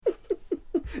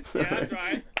that's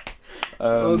right.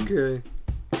 Okay.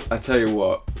 I tell you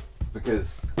what,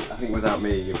 because I think without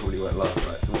me you probably won't laugh,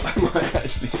 right? So I might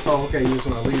actually. Oh, okay. You just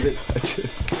want to leave it.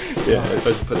 If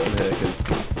I just put it on here because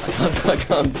I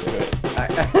can't do it.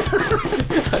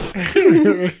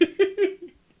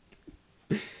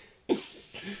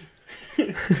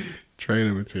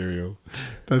 Trailer material.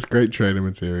 That's great trailer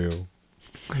material.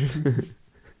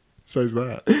 So's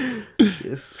that.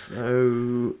 It's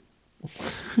so.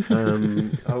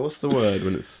 What's the word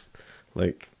when it's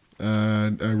like?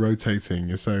 Rotating.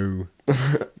 You're so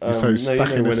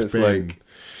stuck in a when spin. it's like.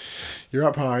 You're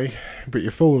up high, but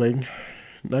you're falling.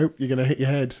 Nope, you're gonna hit your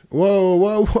head. Whoa,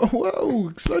 whoa, whoa,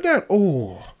 whoa! Slow down.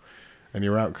 Oh, and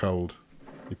you're out cold.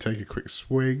 You take a quick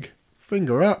swig.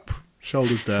 Finger up,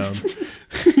 shoulders down.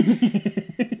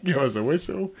 Give us a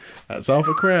whistle. That's half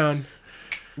a crown.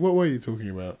 What were you talking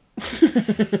about?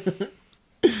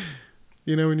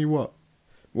 You know when you what?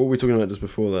 What were we talking about just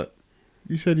before that?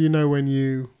 You said you know when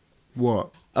you what?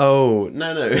 Oh,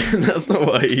 no, that's not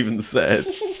what I even said.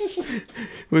 I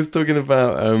was talking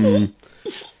about,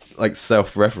 like,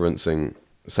 self-referential.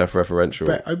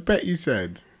 I bet you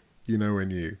said, you know when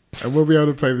you. And we'll be able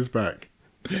to play this back.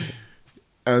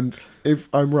 And if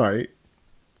I'm right,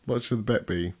 what should the bet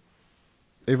be?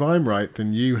 If I'm right,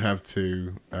 then you have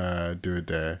to do a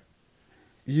dare.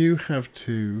 You have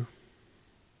to...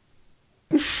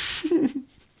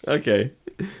 Okay.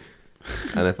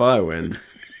 And if I win...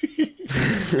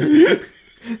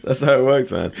 That's how it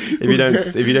works, man.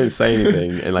 If you don't say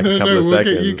anything in like a couple of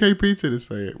seconds, we'll get UK Peter to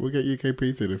say it. We'll get UK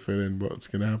Peter to fill in what's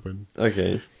gonna happen.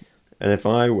 Okay. And if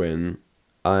I win,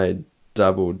 I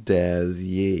double dares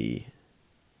ye.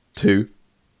 2.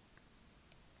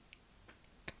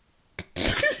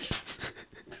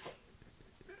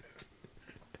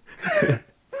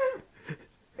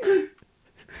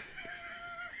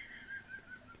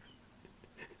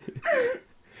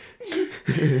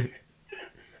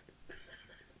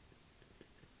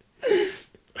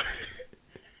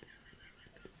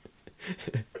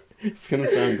 It's gonna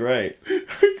sound great. I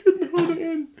couldn't hold it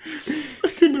in.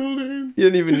 You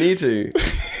don't even need to.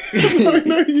 I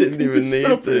know you didn't even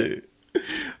need to.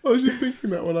 I was just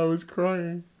thinking that when I was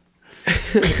crying.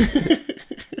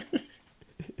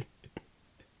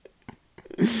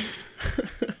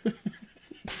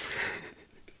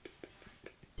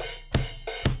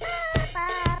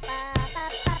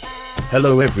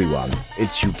 Hello everyone,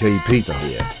 it's UK Peter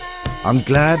here. I'm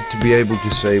glad to be able to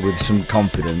say with some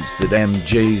confidence that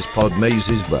MJ's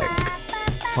Podmaze is back.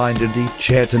 Find a deep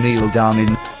chair to kneel down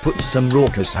in, put some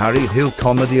raucous Harry Hill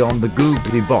comedy on the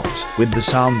googly box with the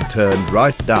sound turned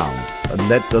right down, and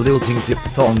let the lilting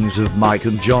diphthongs of Mike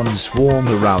and John swarm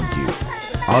around you.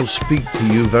 I'll speak to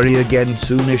you very again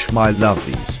soonish, my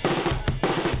lovelies.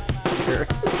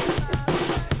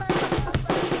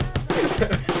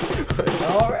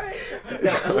 Alright.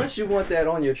 Unless you want that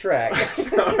on your track.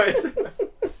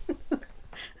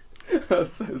 I'm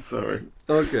so sorry.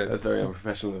 Okay. That's very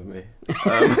unprofessional of me.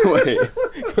 Wait.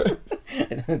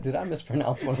 Did I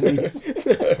mispronounce one of these?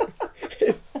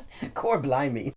 Core blimey.